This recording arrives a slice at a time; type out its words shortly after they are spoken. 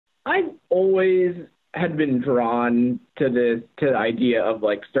I've always had been drawn to the idea of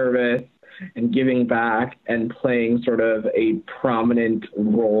like service and giving back and playing sort of a prominent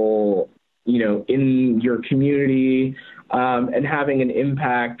role, in your community, and having an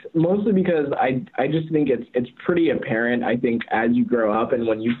impact. Mostly because I just think it's pretty apparent. I think as you grow up and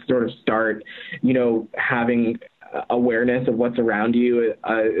when you sort of start, having awareness of what's around you,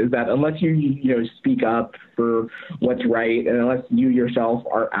 is that unless you speak up for what's right, and unless you yourself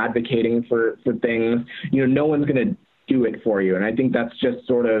are advocating for things, no one's going to do it for you. And I think that's just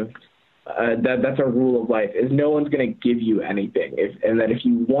sort of that's a rule of life, is no one's going to give you anything. And that if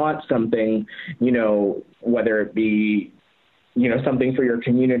you want something, whether it be something for your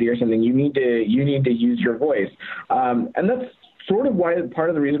community or something, you need to use your voice. And that's sort of why, part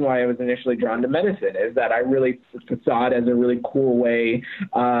of the reason why I was initially drawn to medicine, is that I really saw it as a really cool way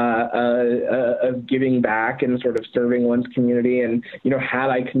of giving back and sort of serving one's community. And, had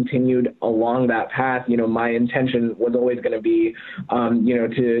I continued along that path, my intention was always going to be,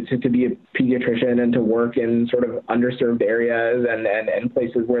 to be a pediatrician and to work in sort of underserved areas and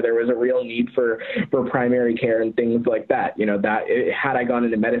places where there was a real need for primary care and things like that. Had I gone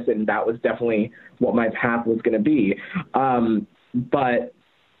into medicine, that was definitely what my path was going to be. But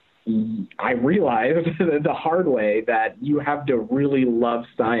I realized the hard way that you have to really love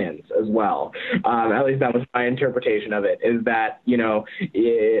science as well. At least that was my interpretation of it, is that,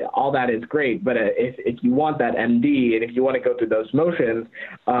 all that is great, but if you want that MD and if you want to go through those motions,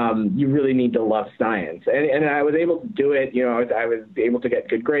 you really need to love science. And I was able to do it. I was able to get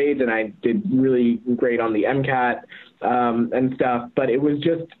good grades, and I did really great on the MCAT and stuff, but it was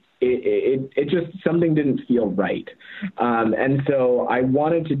just, it just, something didn't feel right. And so I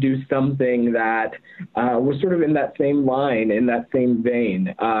wanted to do something that was sort of in that same line, in that same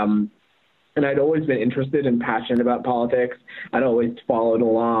vein. And I'd always been interested and passionate about politics. I'd always followed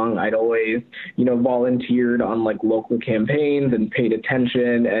along. I'd always, volunteered on like local campaigns and paid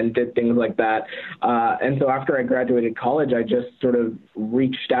attention and did things like that. And so after I graduated college, I just sort of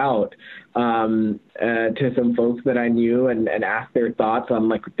reached out to some folks that I knew and asked their thoughts on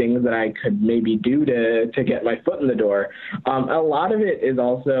like things that I could maybe do to get my foot in the door. A lot of it is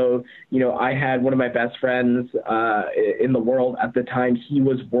also, I had one of my best friends in the world at the time. He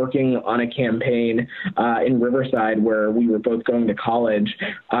was working on a campaign in Riverside where we were both going to college,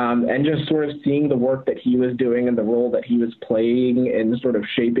 and just sort of seeing the work that he was doing and the role that he was playing in sort of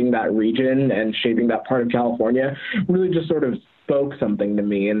shaping that region and shaping that part of California really just sort of spoke something to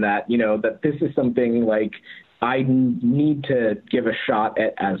me, and that, that this is something like I need to give a shot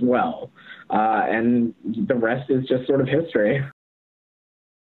at as well. And the rest is just sort of history.